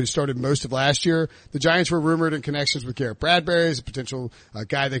was the guy who started most of last year. The Giants were rumored in connections with Garrett Bradbury as a potential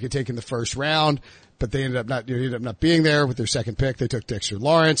guy they could take in the first round. But they ended up not being there with their second pick. They took Dexter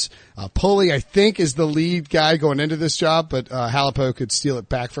Lawrence. Pulley, I think, is the lead guy going into this job, but Halapo could steal it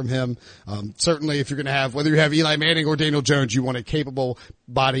back from him. Certainly, if you're going to have, whether you have Eli Manning or Daniel Jones, you want a capable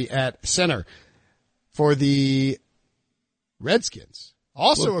body at center. For the Redskins,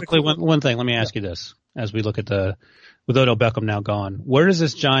 also one thing. Let me ask you this: as we look at with Odell Beckham now gone, where does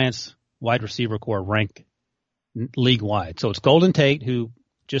this Giants wide receiver core rank league wide? So it's Golden Tate, who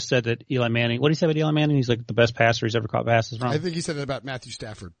just said that Eli Manning, what did he say about Eli Manning? He's like the best passer he's ever caught passes from. I think he said that about Matthew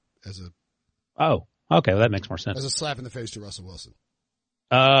Stafford Oh, okay. Well, that makes more sense. As a slap in the face to Russell Wilson.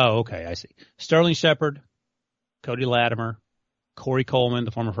 Oh, okay. I see. Sterling Shepard, Cody Latimer, Corey Coleman,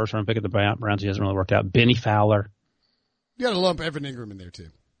 the former first round pick of the Browns. He hasn't really worked out. Benny Fowler. You got to lump Evan Ingram in there too.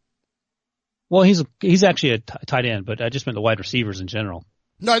 Well, he's actually a tight end, but I just meant the wide receivers in general.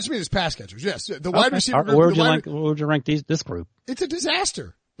 No, I just mean his pass catchers. Yes. The wide receiver group. Where would you rank this group? It's a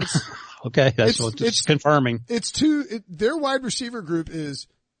disaster. Okay. That's just confirming. Their wide receiver group is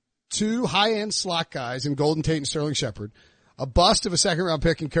 2 high-end slot guys in Golden Tate and Sterling Shepard, a bust of a second-round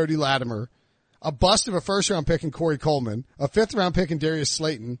pick in Cody Latimer, a bust of a first-round pick in Corey Coleman, a fifth-round pick in Darius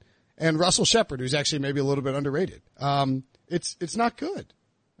Slayton, and Russell Shepard, who's actually maybe a little bit underrated. It's not good.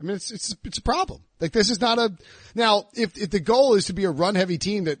 I mean, it's a problem. Like, this is not now, if the goal is to be a run-heavy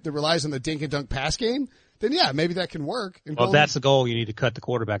team that relies on the dink and dunk pass game, then yeah, maybe that can work. Well, if that's the goal, you need to cut the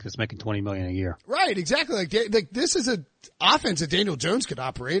quarterback that's making $20 million a year. Right, exactly. Like this is an offense that Daniel Jones could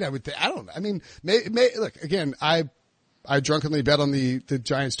operate. I would think. Look, again, I drunkenly bet on the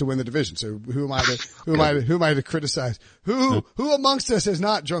Giants to win the division. So who am I to criticize? Who amongst us has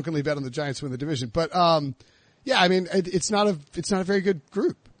not drunkenly bet on the Giants to win the division? But yeah, I mean, it's not a very good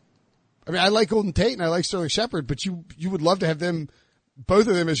group. I mean, I like Golden Tate and I like Sterling Shepard, but you would love to have both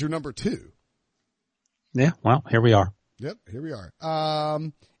of them as your number 2. Yeah, well, here we are. Yep, here we are.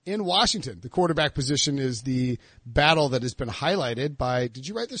 In Washington, the quarterback position is the battle that has been highlighted by, did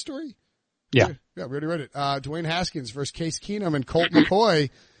you write this story? Yeah. Yeah, we already read it. Dwayne Haskins versus Case Keenum and Colt McCoy.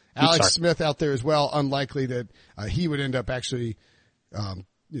 Alex Smith out there as well. Unlikely that he would end up actually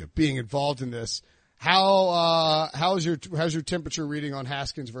being involved in this. How's your temperature reading on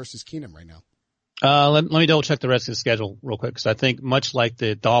Haskins versus Keenum right now? Let me double check the rest of the schedule real quick, because I think much like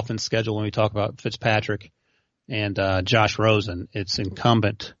the Dolphins schedule when we talk about Fitzpatrick and Josh Rosen, it's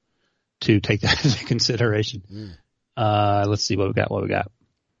incumbent to take that into consideration. Let's see what we got.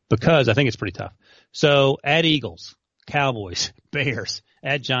 Because I think it's pretty tough. So at Eagles, Cowboys, Bears,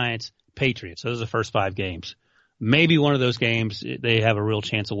 at Giants, Patriots. Those are the first 5 games. Maybe one of those games they have a real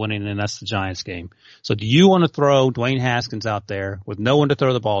chance of winning, and that's the Giants game. So do you want to throw Dwayne Haskins out there with no one to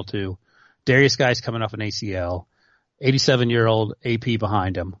throw the ball to? Darius Guy's coming off an ACL, 87-year-old AP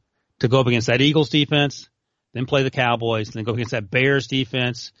behind him, to go up against that Eagles defense, then play the Cowboys, then go against that Bears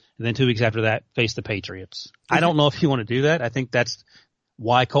defense, and then 2 weeks after that face the Patriots. I don't know if you want to do that. I think that's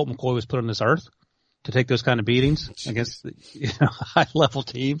why Colt McCoy was put on this earth, to take those kind of beatings against high-level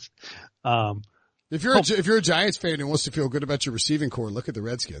teams. If you're a Giants fan and wants to feel good about your receiving core, look at the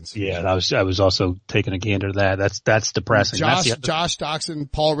Redskins. Yeah, I was also taking a gander to that. That's depressing. Josh Doxson,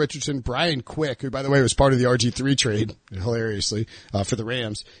 Paul Richardson, Brian Quick, who by the way was part of the RG3 trade, hilariously, for the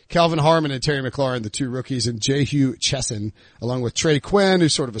Rams. Kelvin Harmon and Terry McLaurin, the 2 rookies, and Jehu Chesson, along with Trey Quinn,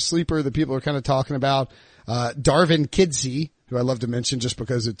 who's sort of a sleeper that people are kind of talking about. Darvin Kidsey, who I love to mention just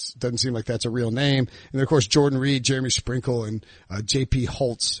because it doesn't seem like that's a real name. And then, of course, Jordan Reed, Jeremy Sprinkle, and J.P.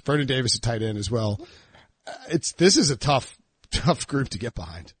 Holtz. Vernon Davis, a tight end as well. This is a tough group to get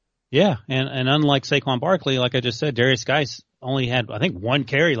behind. Yeah, and unlike Saquon Barkley, like I just said, Darius Guice only had, I think, 1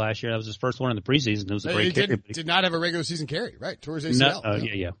 carry last year. That was his first one in the preseason. It was a great carry. Did not have a regular season carry, right? Towards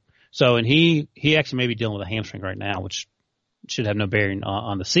ACL. Yeah. So, and he actually may be dealing with a hamstring right now, which should have no bearing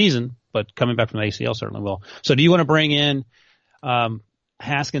on the season, but coming back from the ACL certainly will. So do you want to bring in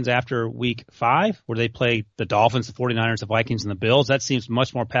Haskins after week 5, where they play the Dolphins, the 49ers, the Vikings, and the Bills? That seems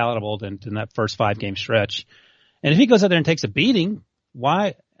much more palatable than that first 5-game stretch. And if he goes out there and takes a beating,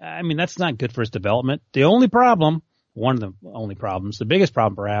 why? I mean, that's not good for his development. The only problem, one of the only problems, the biggest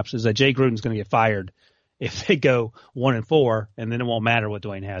problem perhaps, is that Jay Gruden's going to get fired if they go 1-4, and then it won't matter what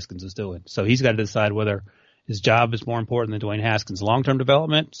Dwayne Haskins is doing. So he's got to decide whether his job is more important than Dwayne Haskins' long-term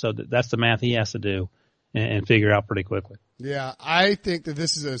development. So that's the math he has to do and figure out pretty quickly. Yeah, I think that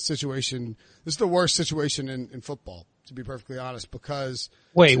this is the worst situation in football, to be perfectly honest, because.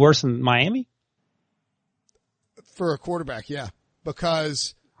 Wait, worse than Miami? For a quarterback, yeah.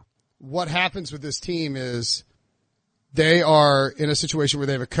 Because what happens with this team is they are in a situation where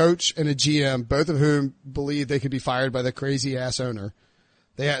they have a coach and a GM, both of whom believe they could be fired by the crazy ass owner.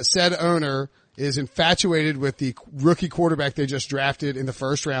 Said owner is infatuated with the rookie quarterback they just drafted in the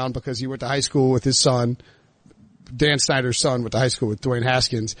first round because he went to high school with his son. Dan Snyder's son went to high school with Dwayne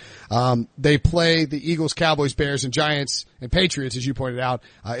Haskins. They play the Eagles, Cowboys, Bears, and Giants and Patriots, as you pointed out,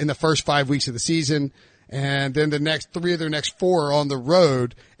 in the first 5 weeks of the season. And then the next 3 of their next 4 are on the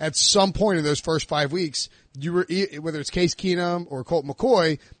road. At some point in those first 5 weeks, whether it's Case Keenum or Colt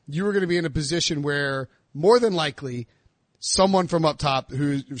McCoy, you were going to be in a position where more than likely someone from up top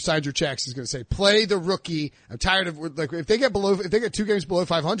who signed your checks is going to say, play the rookie. I'm tired of, like, if they get 2 games below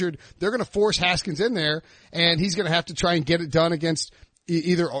 500, they're going to force Haskins in there, and he's going to have to try and get it done against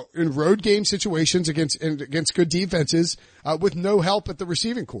either in road game situations against good defenses, with no help at the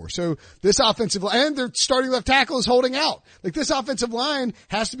receiving core. So this offensive line, and their starting left tackle is holding out. Like, this offensive line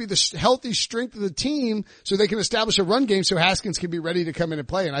has to be the healthy strength of the team so they can establish a run game so Haskins can be ready to come in and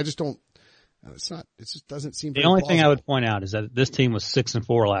play. And I just don't, it just doesn't seem very The only plausible. thing I would point out is that this team was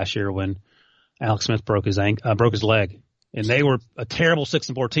 6-4 last year when Alex Smith broke his leg. And they were a terrible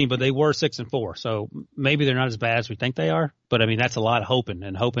 6-4 team, but they were 6-4. So maybe they're not as bad as we think they are. But I mean, that's a lot of hoping,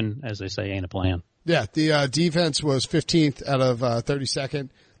 and hoping, as they say, ain't a plan. Yeah, the defense was 15th out of 32nd.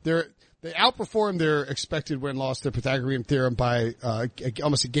 They outperformed their expected win-loss, the Pythagorean theorem, by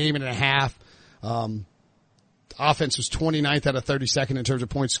almost a game and a half. Offense was 29th out of 32nd in terms of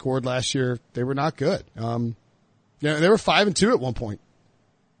points scored last year. They were not good. They were 5-2 at one point.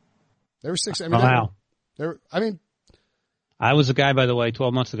 They were 6. I mean, wow. I was a guy, by the way,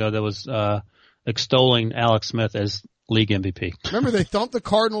 12 months ago that was extolling Alex Smith as league MVP. Remember, they thumped the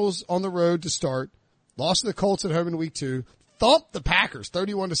Cardinals on the road to start, lost to the Colts at home in week 2, thumped the Packers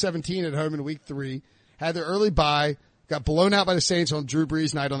 31-17 at home in week 3, had their early bye, got blown out by the Saints on Drew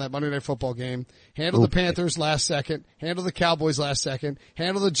Brees night on that Monday Night Football game, handled the Panthers last second, handled the Cowboys last second,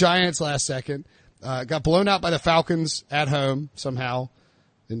 handled the Giants last second, got blown out by the Falcons at home somehow,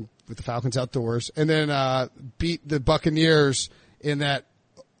 and with the Falcons outdoors, and then beat the Buccaneers in that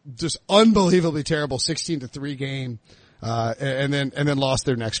just unbelievably terrible 16-3 game, and then lost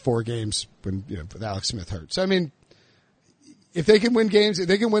their next 4 games when, with Alex Smith hurt. So I mean, if they can win games, if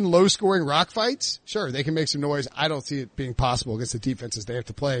they can win low scoring rock fights, sure, they can make some noise. I don't see it being possible against the defenses they have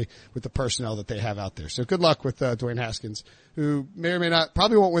to play with the personnel that they have out there. So good luck with Dwayne Haskins, who may or may not,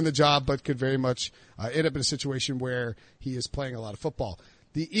 probably won't win the job, but could very much end up in a situation where he is playing a lot of football.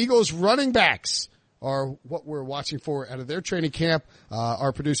 The Eagles running backs are what we're watching for out of their training camp.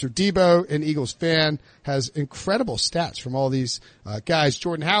 Our producer Debo, an Eagles fan, has incredible stats from all these guys.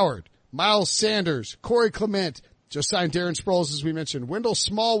 Jordan Howard, Miles Sanders, Corey Clement, just signed Darren Sproles, as we mentioned, Wendell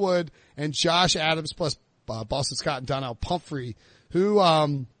Smallwood, and Josh Adams, plus Boston Scott and Donnell Pumphrey. Who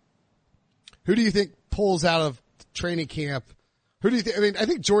do you think pulls out of training camp? Who do you think? I mean, I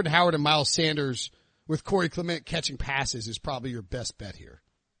think Jordan Howard and Miles Sanders with Corey Clement catching passes is probably your best bet here.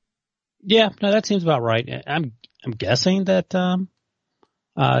 Yeah, no, that seems about right. I'm guessing that Darren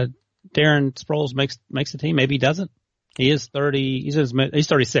Sproles makes the team. Maybe he doesn't. He is 30. He's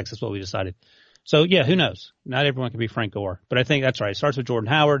 36. That's what we decided. So yeah, who knows? Not everyone can be Frank Gore, but I think that's right. It starts with Jordan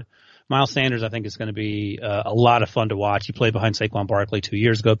Howard. Miles Sanders, I think, is going to be a lot of fun to watch. He played behind Saquon Barkley 2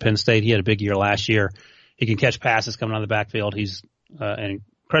 years ago at Penn State. He had a big year last year. He can catch passes coming out of the backfield. He's an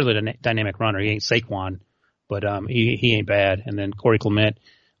incredibly dynamic runner. He ain't Saquon, but he ain't bad. And then Corey Clement,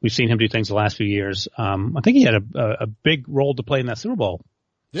 we've seen him do things the last few years. I think he had a big role to play in that Super Bowl.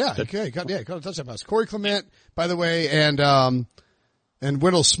 Yeah, he got a touchdown pass. Corey Clement, by the way, and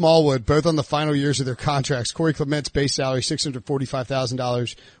Wendell Smallwood, both on the final years of their contracts. Corey Clement's base salary,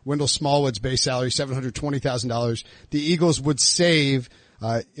 $645,000. Wendell Smallwood's base salary, $720,000. The Eagles would save,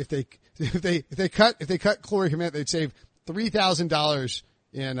 if they cut Corey Clement, they'd save $3,000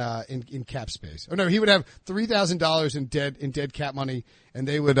 in cap space. Oh no, he would have $3,000 in dead cap money, and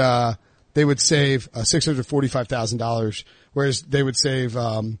they would save $645,000, whereas they would save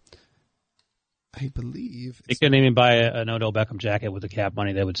I believe they couldn't even buy an Odell Beckham jacket with the cap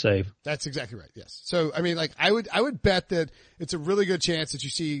money they would save. That's exactly right. Yes. So I mean, like I would bet that it's a really good chance that you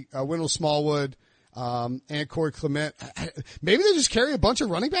see Wendell Smallwood and Corey Clement. Maybe they just carry a bunch of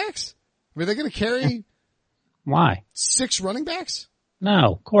running backs. I mean, they're going to carry why 6 running backs?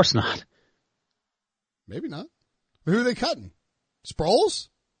 No, of course not. Maybe not. Who are they cutting? Sproles?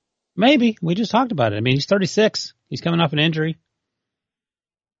 Maybe. We just talked about it. I mean, he's 36. He's coming off an injury.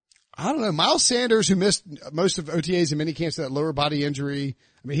 I don't know. Miles Sanders, who missed most of OTAs and minicamps to that lower body injury.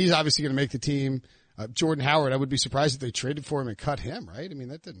 I mean, he's obviously going to make the team. Jordan Howard, I would be surprised if they traded for him and cut him, right? I mean,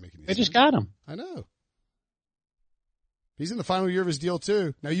 that didn't make any sense. They just got him. I know. He's in the final year of his deal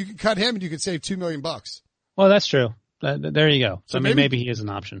too. Now you can cut him and you could save $2 million. Well, that's true. There you go. So, So I mean, maybe he is an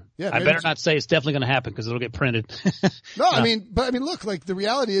option. Yeah, I better not say it's definitely going to happen because it'll get printed. No, I mean, look, like the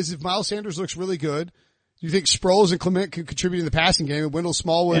reality is if Miles Sanders looks really good, you think Sproles and Clement could contribute in the passing game, and Wendell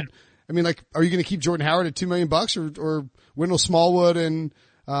Smallwood. Yeah. I mean, like, are you going to keep Jordan Howard at $2 million or Wendell Smallwood and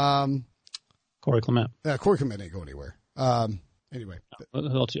Corey Clement? Corey Clement ain't going anywhere. Anyway.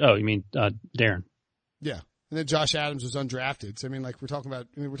 Oh, you mean Darren? Yeah, and then Josh Adams was undrafted. So I mean, like we're talking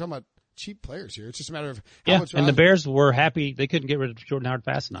about cheap players here. It's just a matter of how much. And the Bears were happy they couldn't get rid of Jordan Howard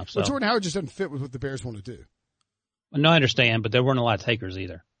fast enough. So Jordan Howard just doesn't fit with what the Bears want to do. No, I understand, but there weren't a lot of takers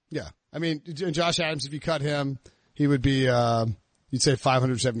either. Yeah. I mean, Josh Adams, if you cut him, he would be, you'd say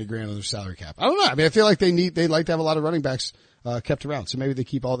 $570,000 on their salary cap. I don't know. I mean, I feel like they'd like to have a lot of running backs, kept around. So maybe they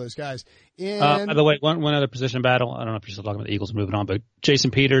keep all those guys. And by the way, one other position battle. I don't know if you're still talking about the Eagles moving on, but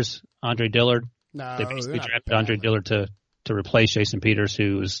Jason Peters, Andre Dillard. No, they basically drafted Andre Dillard to replace Jason Peters,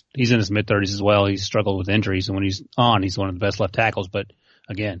 he's in his mid-30s as well. He's struggled with injuries, and when he's on, he's one of the best left tackles, but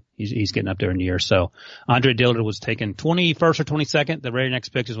again, he's getting up there in years. So Andre Dillard was taken 21st or 22nd. The very next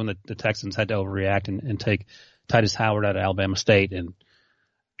pick is when the Texans had to overreact and take Titus Howard out of Alabama State and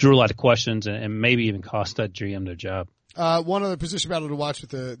drew a lot of questions and maybe even cost that GM their job. One other position battle to watch with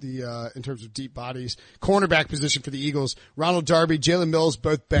the in terms of deep bodies, cornerback position for the Eagles, Ronald Darby, Jalen Mills,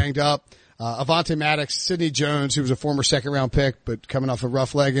 both banged up. Avonte Maddox, Sidney Jones, who was a former second-round pick, but coming off a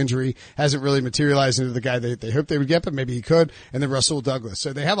rough leg injury, hasn't really materialized into the guy they hoped they would get, but maybe he could. And then Russell Douglas.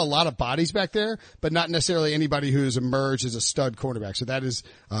 So they have a lot of bodies back there, but not necessarily anybody who's emerged as a stud cornerback. So that is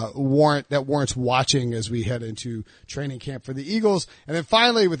warrants watching as we head into training camp for the Eagles. And then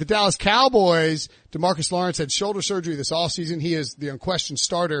finally, with the Dallas Cowboys, DeMarcus Lawrence had shoulder surgery this offseason. He is the unquestioned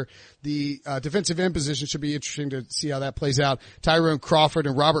starter. The defensive end position should be interesting to see how that plays out. Tyrone Crawford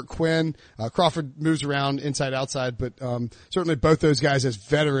and Robert Quinn. Crawford moves around inside, outside, but certainly both those guys as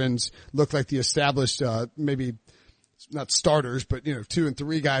veterans look like the established, maybe not starters, but 2 and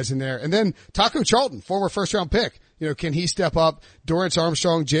 3 guys in there. And then Taco Charlton, former first-round pick. Can he step up? Dorrance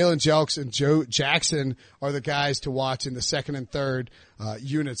Armstrong, Jalen Jelks, and Joe Jackson are the guys to watch in the second and third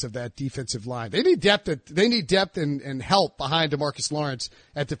units of that defensive line. They need depth. And help behind DeMarcus Lawrence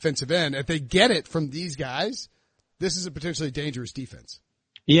at defensive end. If they get it from these guys, this is a potentially dangerous defense.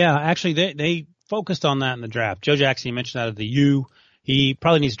 Yeah, actually, they focused on that in the draft. Joe Jackson, you mentioned out of the U. He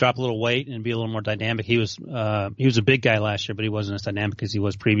probably needs to drop a little weight and be a little more dynamic. He was a big guy last year, but he wasn't as dynamic as he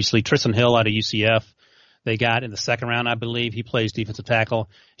was previously. Tristan Hill out of UCF. They got in the second round, I believe. He plays defensive tackle.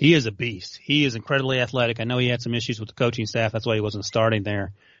 He is a beast. He is incredibly athletic. I know he had some issues with the coaching staff. That's why he wasn't starting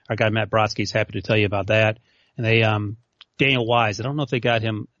there. Our guy Matt Brodsky is happy to tell you about that. And they, Daniel Wise, I don't know if they got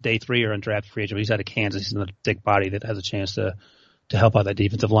him day 3 or undrafted free agent, but he's out of Kansas. He's another thick body that has a chance to help out that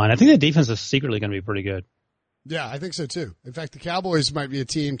defensive line. I think that defense is secretly going to be pretty good. Yeah, I think so too. In fact, the Cowboys might be a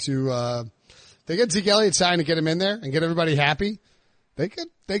team to, they get Zeke Elliott signed and get him in there and get everybody happy. They could,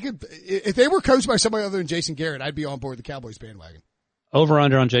 if they were coached by somebody other than Jason Garrett, I'd be on board the Cowboys bandwagon. Over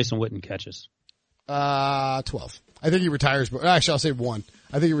under on Jason Witten catches. 12. I think he retires, but actually I'll say 1.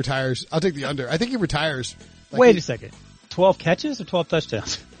 I think he retires. I'll take the under. I think he retires. Wait a second. 12 catches or 12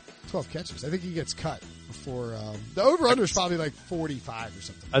 touchdowns? 12 catches. I think he gets cut before, the over under is probably like 45 or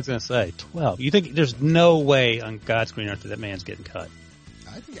something. I was going to say 12. You think there's no way on God's green earth that man's getting cut?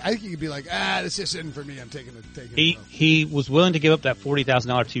 I think he could be like, this just isn't for me. I'm taking it. He was willing to give up that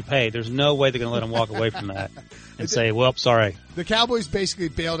 $40,000 toupee. There's no way they're going to let him walk away from that and say, well, sorry. The Cowboys basically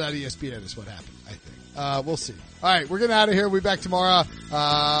bailed out ESPN is what happened, I think. We'll see. All right, we're getting out of here. We'll be back tomorrow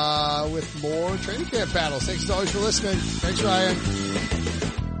with more training camp battles. Thanks as always for listening. Thanks, Ryan.